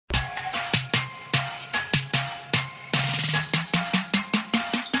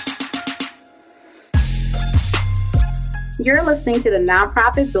You're listening to the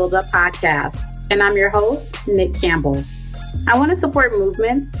Nonprofit Build-Up Podcast, and I'm your host, Nick Campbell. I want to support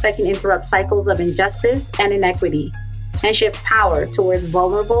movements that can interrupt cycles of injustice and inequity and shift power towards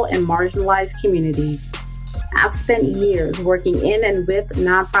vulnerable and marginalized communities. I've spent years working in and with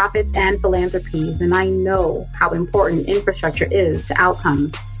nonprofits and philanthropies, and I know how important infrastructure is to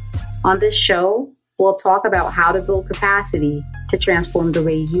outcomes. On this show, we'll talk about how to build capacity to transform the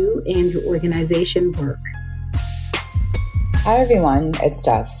way you and your organization work. Hi everyone, it's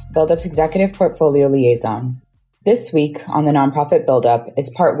Steph, BuildUp's Executive Portfolio Liaison. This week on the Nonprofit Buildup is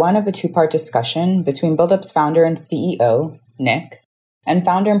part one of a two-part discussion between BuildUp's founder and CEO, Nick, and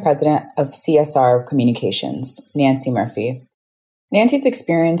founder and president of CSR Communications, Nancy Murphy. Nancy's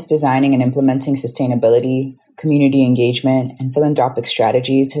experience designing and implementing sustainability, community engagement, and philanthropic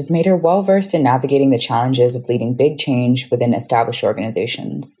strategies has made her well-versed in navigating the challenges of leading big change within established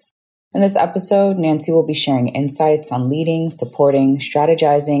organizations. In this episode, Nancy will be sharing insights on leading, supporting,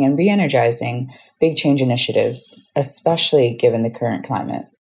 strategizing, and re-energizing big change initiatives, especially given the current climate.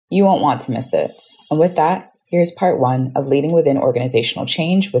 You won't want to miss it. And with that, here's part one of Leading Within Organizational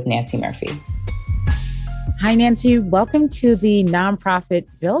Change with Nancy Murphy. Hi, Nancy. Welcome to the Nonprofit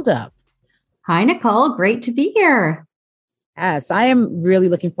Buildup. Hi, Nicole. Great to be here. Yes, I am really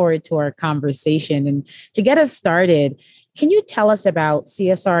looking forward to our conversation. And to get us started, can you tell us about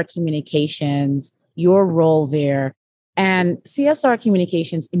CSR Communications, your role there, and CSR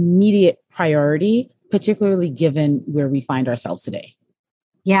Communications' immediate priority, particularly given where we find ourselves today?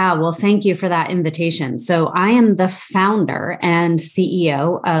 Yeah, well, thank you for that invitation. So I am the founder and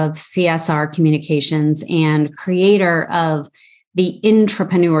CEO of CSR Communications and creator of the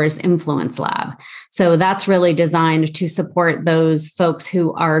Intrapreneurs Influence Lab. So that's really designed to support those folks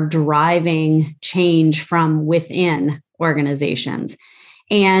who are driving change from within organizations.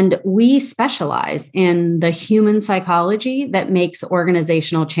 And we specialize in the human psychology that makes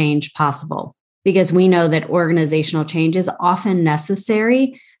organizational change possible, because we know that organizational change is often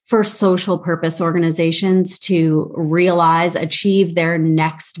necessary for social purpose organizations to achieve their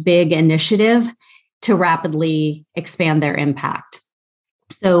next big initiative to rapidly expand their impact.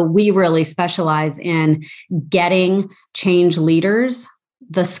 So we really specialize in getting change leaders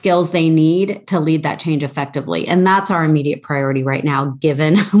the skills they need to lead that change effectively. And that's our immediate priority right now,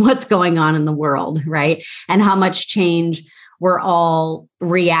 given what's going on in the world, right? And how much change we're all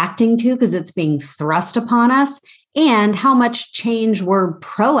reacting to because it's being thrust upon us, and how much change we're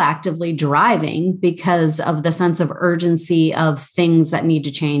proactively driving because of the sense of urgency of things that need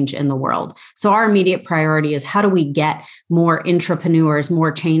to change in the world. So our immediate priority is how do we get more intrapreneurs,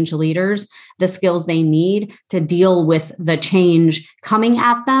 more change leaders, the skills they need to deal with the change coming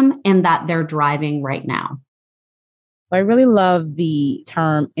at them and that they're driving right now. I really love the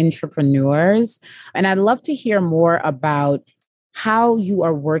term intrapreneurs, and I'd love to hear more about how you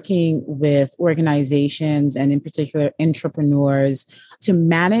are working with organizations and in particular intrapreneurs to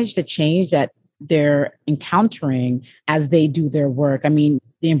manage the change that they're encountering as they do their work. I mean,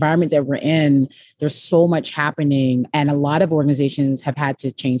 the environment that we're in, there's so much happening, and a lot of organizations have had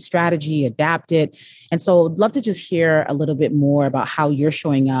to change strategy, adapt it. And so I'd love to just hear a little bit more about how you're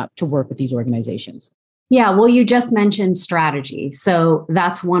showing up to work with these organizations. Yeah, well, you just mentioned strategy. So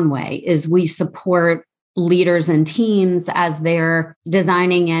that's one way, is we support leaders and teams as they're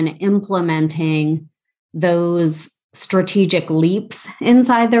designing and implementing those strategic leaps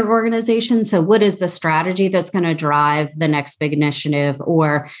inside their organization. So what is the strategy that's going to drive the next big initiative,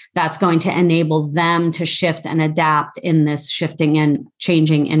 or that's going to enable them to shift and adapt in this shifting and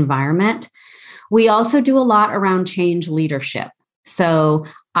changing environment? We also do a lot around change leadership. So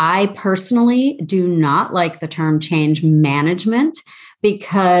I personally do not like the term change management,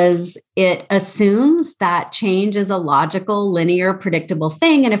 because it assumes that change is a logical, linear, predictable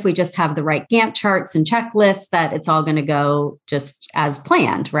thing. And if we just have the right Gantt charts and checklists, that it's all going to go just as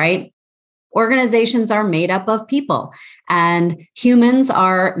planned, right? Organizations are made up of people, and humans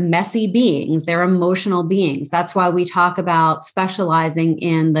are messy beings. They're emotional beings. That's why we talk about specializing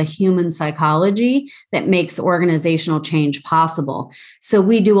in the human psychology that makes organizational change possible. So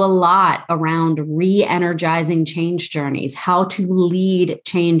we do a lot around re-energizing change journeys, how to lead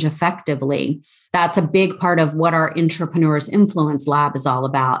change effectively. That's a big part of what our Intrapreneurs Influence Lab is all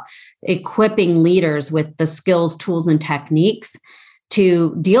about, equipping leaders with the skills, tools, and techniques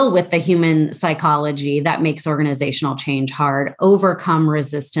to deal with the human psychology that makes organizational change hard, overcome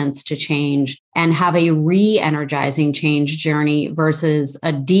resistance to change, and have a re-energizing change journey versus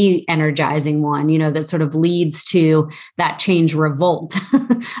a de-energizing one, that sort of leads to that change revolt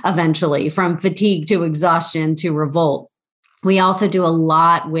eventually, from fatigue to exhaustion to revolt. We also do a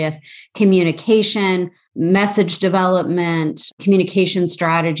lot with communication, message development, communication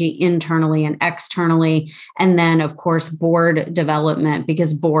strategy internally and externally. And then, of course, board development,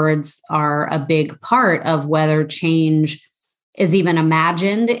 because boards are a big part of whether change is even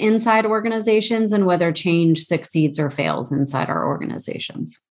imagined inside organizations and whether change succeeds or fails inside our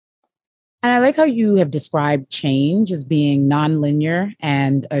organizations. And I like how you have described change as being nonlinear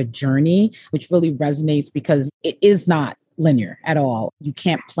and a journey, which really resonates because it is not linear at all. You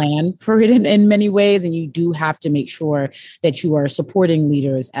can't plan for it in many ways, and you do have to make sure that you are supporting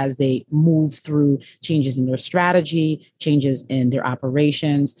leaders as they move through changes in their strategy, changes in their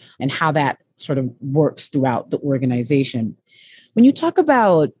operations, and how that sort of works throughout the organization. When you talk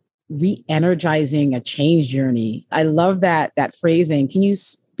about re-energizing a change journey, I love that phrasing. Can you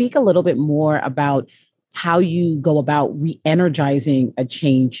speak a little bit more about how you go about re-energizing a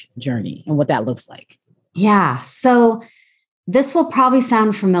change journey and what that looks like? Yeah. So this will probably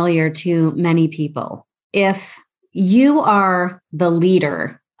sound familiar to many people. If you are the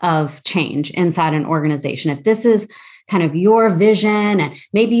leader of change inside an organization, if this is kind of your vision, and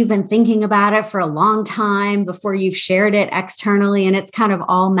maybe you've been thinking about it for a long time before you've shared it externally, and it's kind of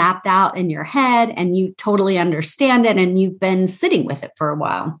all mapped out in your head and you totally understand it and you've been sitting with it for a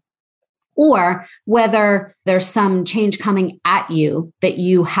while. Or whether there's some change coming at you that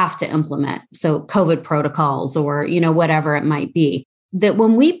you have to implement. So COVID protocols or, whatever it might be. That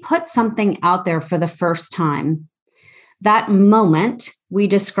when we put something out there for the first time, that moment we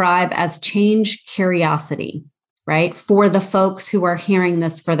describe as change curiosity, right? For the folks who are hearing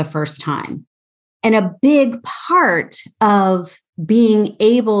this for the first time. And a big part of being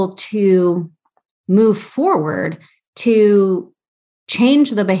able to move forward to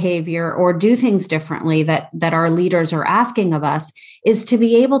change the behavior or do things differently that our leaders are asking of us is to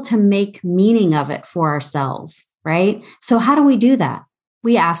be able to make meaning of it for ourselves, right? So how do we do that?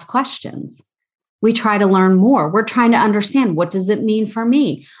 We ask questions. We try to learn more. We're trying to understand, what does it mean for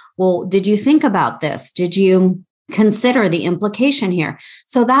me? Well, did you think about this? Did you consider the implication here?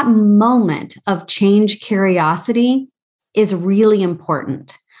 So that moment of change curiosity is really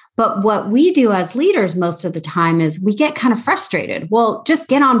important. But what we do as leaders most of the time is we get kind of frustrated. Well, just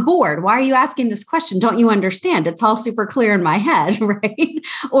get on board. Why are you asking this question? Don't you understand? It's all super clear in my head, right?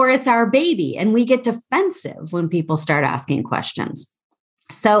 Or it's our baby. And we get defensive when people start asking questions.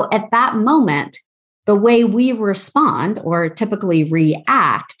 So at that moment, the way we respond or typically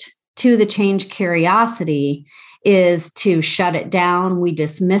react to the change curiosity is to shut it down. We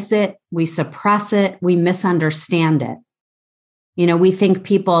dismiss it. We suppress it. We misunderstand it. We think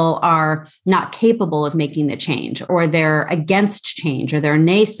people are not capable of making the change, or they're against change, or they're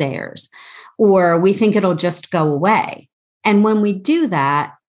naysayers, or we think it'll just go away. And when we do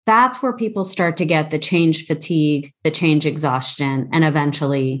that, that's where people start to get the change fatigue, the change exhaustion, and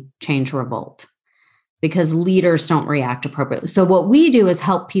eventually change revolt, because leaders don't react appropriately. So what we do is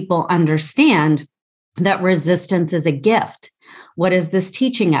help people understand that resistance is a gift. What is this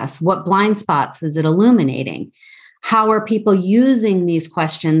teaching us? What blind spots is it illuminating? How are people using these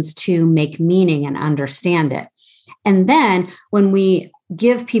questions to make meaning and understand it? And then when we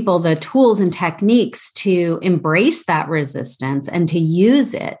give people the tools and techniques to embrace that resistance and to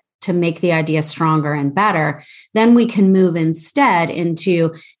use it to make the idea stronger and better, then we can move instead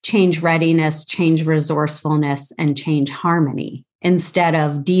into change readiness, change resourcefulness, and change harmony instead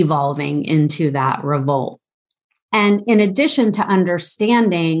of devolving into that revolt. And in addition to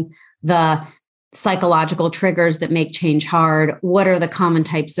understanding the psychological triggers that make change hard, what are the common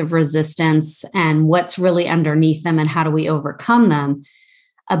types of resistance and what's really underneath them and how do we overcome them?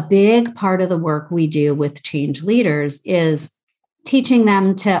 A big part of the work we do with change leaders is teaching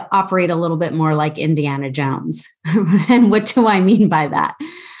them to operate a little bit more like Indiana Jones. And what do I mean by that?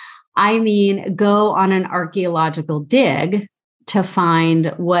 I mean, go on an archaeological dig to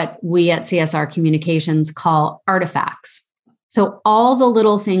find what we at CSR Communications call artifacts. So all the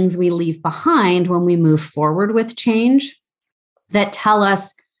little things we leave behind when we move forward with change that tell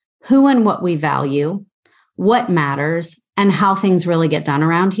us who and what we value, what matters, and how things really get done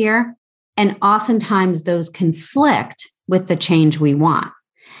around here. And oftentimes those conflict with the change we want.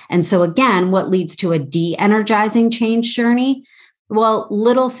 And so again, what leads to a de-energizing change journey? Well,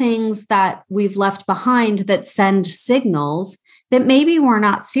 little things that we've left behind that send signals that maybe we're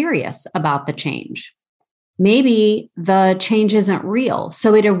not serious about the change. Maybe the change isn't real,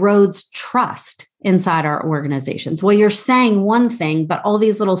 so it erodes trust inside our organizations. Well, you're saying one thing, but all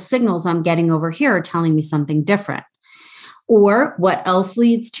these little signals I'm getting over here are telling me something different. Or what else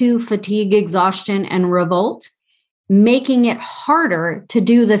leads to fatigue, exhaustion, and revolt? making it harder to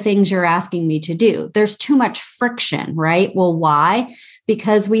do the things you're asking me to do. There's too much friction, right? Well, why?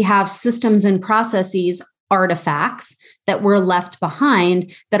 Because we have systems and processes, artifacts that were left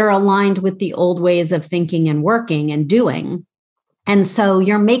behind that are aligned with the old ways of thinking and working and doing. And so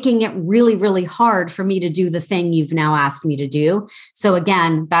you're making it really, really hard for me to do the thing you've now asked me to do. So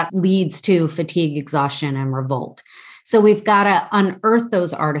again, that leads to fatigue, exhaustion, and revolt. So we've got to unearth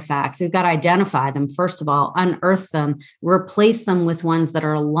those artifacts. We've got to identify them, first of all, unearth them, replace them with ones that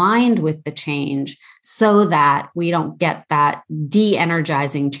are aligned with the change so that we don't get that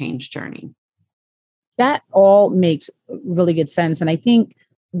de-energizing change journey. That all makes really good sense. And I think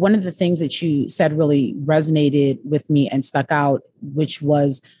one of the things that you said really resonated with me and stuck out, which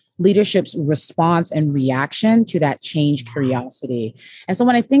was leadership's response and reaction to that change curiosity. And so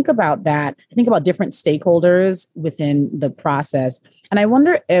when I think about that, I think about different stakeholders within the process. And I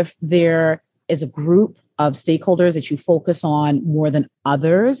wonder if there is a group of stakeholders that you focus on more than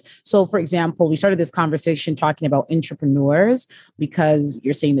others. So for example, we started this conversation talking about entrepreneurs because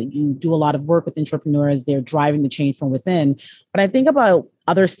you're saying that you do a lot of work with entrepreneurs. They're driving the change from within. But I think about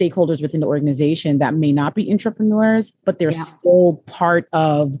other stakeholders within the organization that may not be entrepreneurs, but they're still part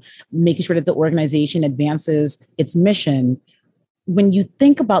of making sure that the organization advances its mission. When you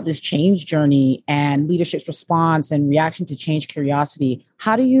think about this change journey and leadership's response and reaction to change curiosity,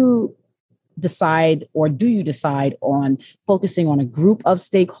 how do you decide, or do you decide on focusing on a group of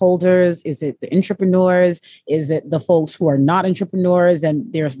stakeholders? Is it the entrepreneurs? Is it the folks who are not entrepreneurs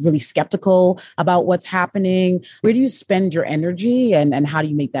and they're really skeptical about what's happening? Where do you spend your energy and how do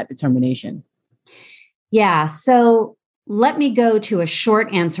you make that determination? Yeah. So let me go to a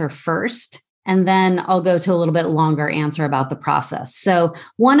short answer first, and then I'll go to a little bit longer answer about the process. So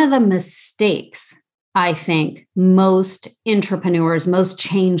one of the mistakes I think most entrepreneurs, most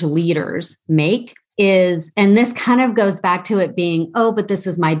change leaders make is, and this kind of goes back to it being, oh, but this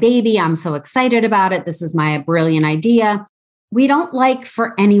is my baby. I'm so excited about it. This is my brilliant idea. We don't like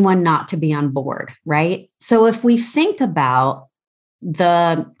for anyone not to be on board, right? So if we think about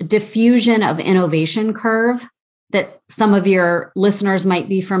the diffusion of innovation curve that some of your listeners might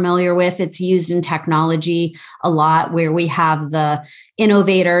be familiar with. It's used in technology a lot, where we have the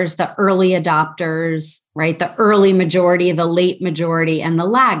innovators, the early adopters, right? The early majority, the late majority, and the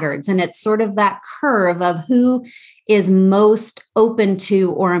laggards. And it's sort of that curve of who is most open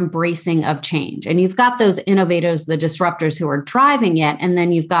to or embracing of change. And you've got those innovators, the disruptors who are driving it, and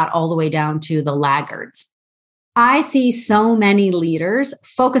then you've got all the way down to the laggards. I see so many leaders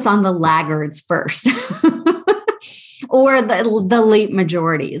focus on the laggards first. Or the late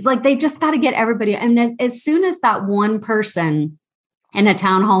majorities. Like they've just got to get everybody. And as soon as that one person in a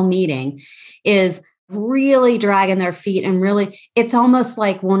town hall meeting is really dragging their feet and really, it's almost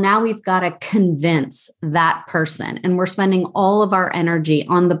like, well, now we've got to convince that person. And we're spending all of our energy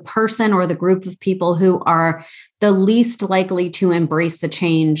on the person or the group of people who are the least likely to embrace the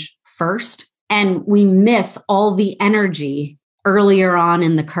change first. And we miss all the energy earlier on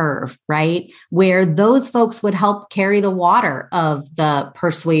in the curve, right? Where those folks would help carry the water of the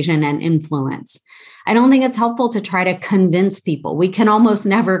persuasion and influence. I don't think it's helpful to try to convince people. We can almost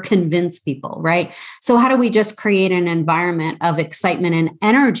never convince people, right? So how do we just create an environment of excitement and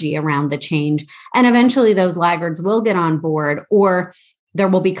energy around the change? And eventually those laggards will get on board, or there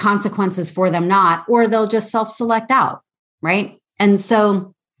will be consequences for them not, or they'll just self-select out, right? And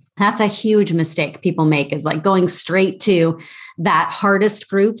so that's a huge mistake people make, is like going straight to that hardest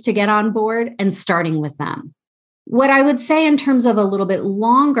group to get on board and starting with them. What I would say in terms of a little bit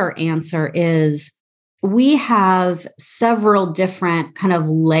longer answer is we have several different kind of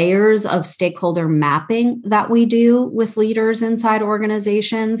layers of stakeholder mapping that we do with leaders inside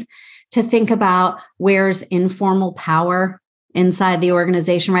organizations to think about where's informal power inside the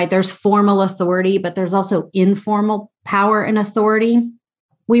organization, right? There's formal authority, but there's also informal power and authority.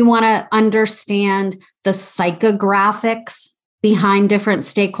 We want to understand the psychographics behind different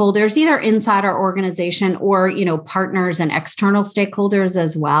stakeholders, either inside our organization or, partners and external stakeholders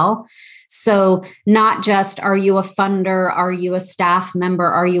as well. So not just, are you a funder? Are you a staff member?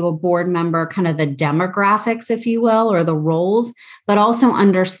 Are you a board member? Kind of the demographics, if you will, or the roles, but also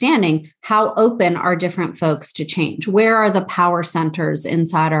understanding how open are different folks to change? Where are the power centers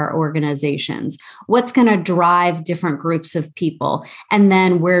inside our organizations? What's going to drive different groups of people? And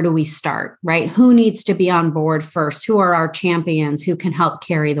then where do we start, right? Who needs to be on board first? Who are our champions? Who can help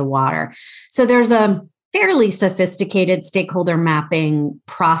carry the water? So there's a fairly sophisticated stakeholder mapping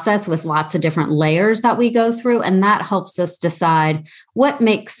process with lots of different layers that we go through. And that helps us decide what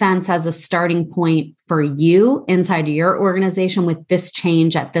makes sense as a starting point for you inside your organization with this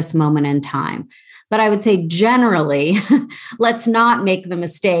change at this moment in time. But I would say generally, let's not make the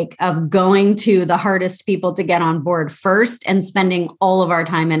mistake of going to the hardest people to get on board first and spending all of our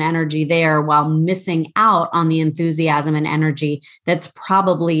time and energy there while missing out on the enthusiasm and energy that's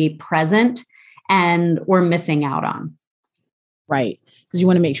probably present and we're missing out on. Right. Because you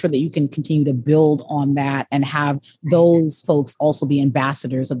want to make sure that you can continue to build on that and have those folks also be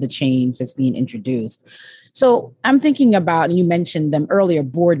ambassadors of the change that's being introduced. So I'm thinking about, and you mentioned them earlier,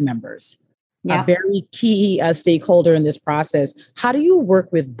 board members. A very key stakeholder in this process. How do you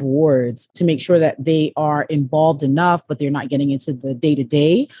work with boards to make sure that they are involved enough, but they're not getting into the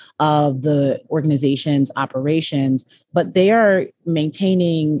day-to-day of the organization's operations, but they are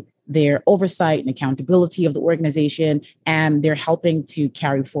maintaining their oversight and accountability of the organization, and they're helping to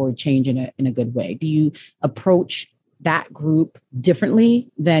carry forward change in a good way? Do you approach that group differently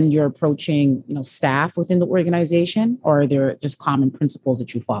than you're approaching, staff within the organization, or are there just common principles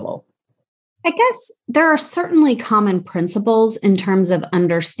that you follow? I guess there are certainly common principles in terms of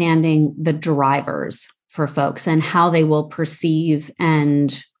understanding the drivers for folks and how they will perceive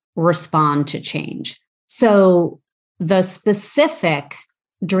and respond to change. So the specific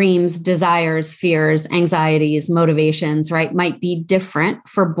dreams, desires, fears, anxieties, motivations, right, might be different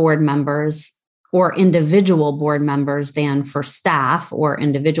for board members or individual board members than for staff or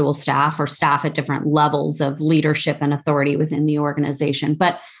individual staff or staff at different levels of leadership and authority within the organization.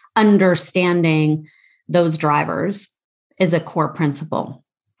 But understanding those drivers is a core principle.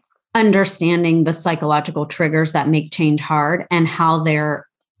 Understanding the psychological triggers that make change hard and how they're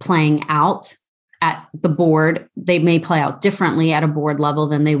playing out at the board. They may play out differently at a board level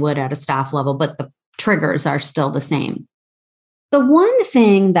than they would at a staff level, but the triggers are still the same. The one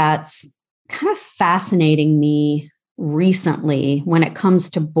thing that's kind of fascinating me recently when it comes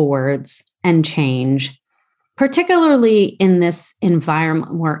to boards and change, particularly in this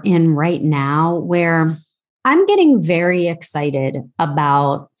environment we're in right now, where I'm getting very excited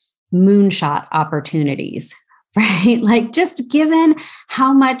about moonshot opportunities, right? Like, just given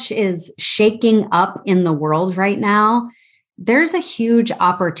how much is shaking up in the world right now, there's a huge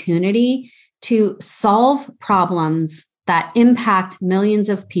opportunity to solve problems that impact millions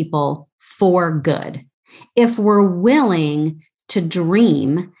of people for good. If we're willing to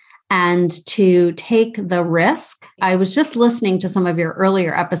dream and to take the risk. I was just listening to some of your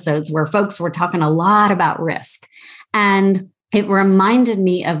earlier episodes where folks were talking a lot about risk. And it reminded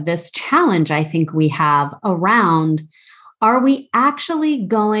me of this challenge I think we have around, are we actually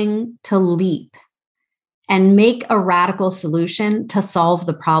going to leap and make a radical solution to solve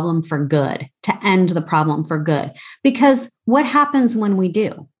the problem for good, to end the problem for good? Because what happens when we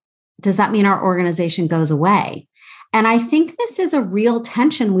do? Does that mean our organization goes away? And I think this is a real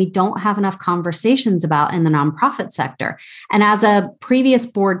tension we don't have enough conversations about in the nonprofit sector. And as a previous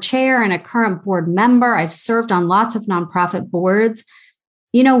board chair and a current board member, I've served on lots of nonprofit boards.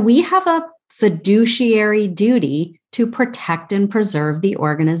 We have a fiduciary duty to protect and preserve the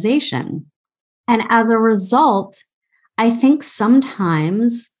organization. And as a result, I think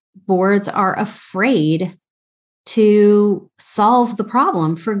sometimes boards are afraid to solve the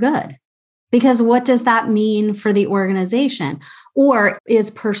problem for good. Because what does that mean for the organization? Or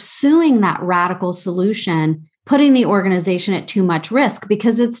is pursuing that radical solution putting the organization at too much risk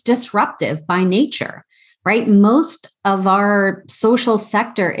because it's disruptive by nature, right? Most of our social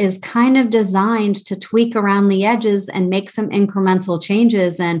sector is kind of designed to tweak around the edges and make some incremental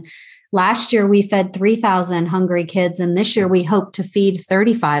changes. And last year we fed 3,000 hungry kids, and this year we hope to feed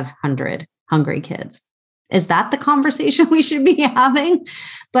 3,500 hungry kids. Is that the conversation we should be having?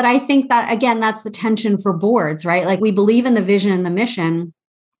 But I think that, again, that's the tension for boards, right? Like, we believe in the vision and the mission,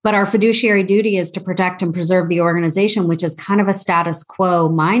 but our fiduciary duty is to protect and preserve the organization, which is kind of a status quo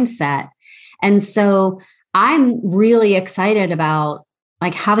mindset. And so I'm really excited about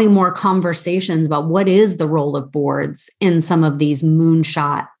having more conversations about what is the role of boards in some of these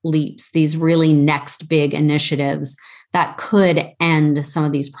moonshot leaps, these really next big initiatives that could end some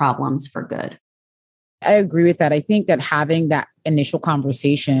of these problems for good. I agree with that. I think that having that initial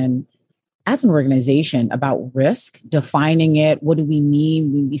conversation as an organization about risk, defining it, what do we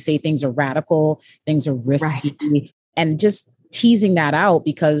mean when we say things are radical, things are risky, right, and just teasing that out,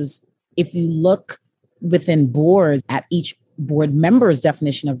 because if you look within boards at each board member's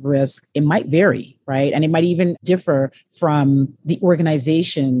definition of risk, it might vary, right? And it might even differ from the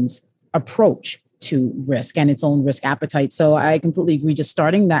organization's approach to risk and its own risk appetite. So I completely agree. Just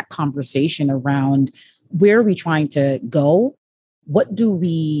starting that conversation around, where are we trying to go? What do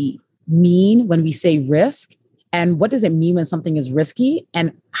we mean when we say risk? And what does it mean when something is risky?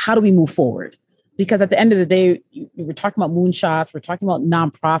 And how do we move forward? Because at the end of the day, we're talking about moonshots, we're talking about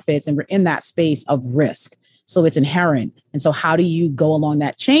nonprofits, and we're in that space of risk. So it's inherent. And so how do you go along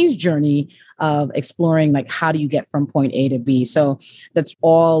that change journey of exploring, like, how do you get from point A to B? So that's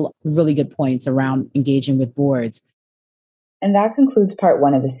all really good points around engaging with boards. And that concludes part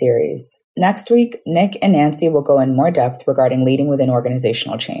 1 of the series. Next week, Nick and Nancy will go in more depth regarding leading within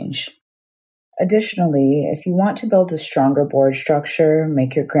organizational change. Additionally, if you want to build a stronger board structure,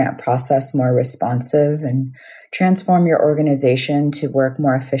 make your grant process more responsive, and transform your organization to work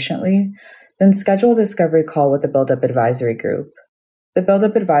more efficiently, then schedule a discovery call with the BuildUp Advisory Group. The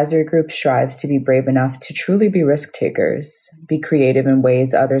BuildUp Advisory Group strives to be brave enough to truly be risk takers, be creative in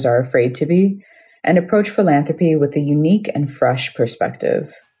ways others are afraid to be, and approach philanthropy with a unique and fresh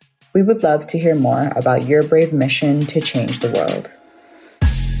perspective. We would love to hear more about your brave mission to change the world.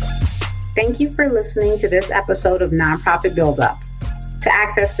 Thank you for listening to this episode of Nonprofit Buildup. To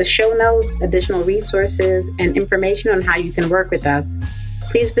access the show notes, additional resources, and information on how you can work with us,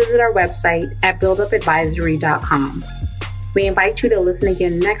 please visit our website at buildupadvisory.com. We invite you to listen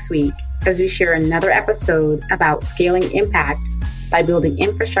again next week as we share another episode about scaling impact by building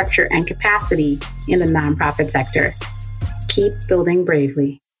infrastructure and capacity in the nonprofit sector. Keep building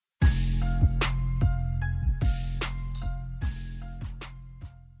bravely.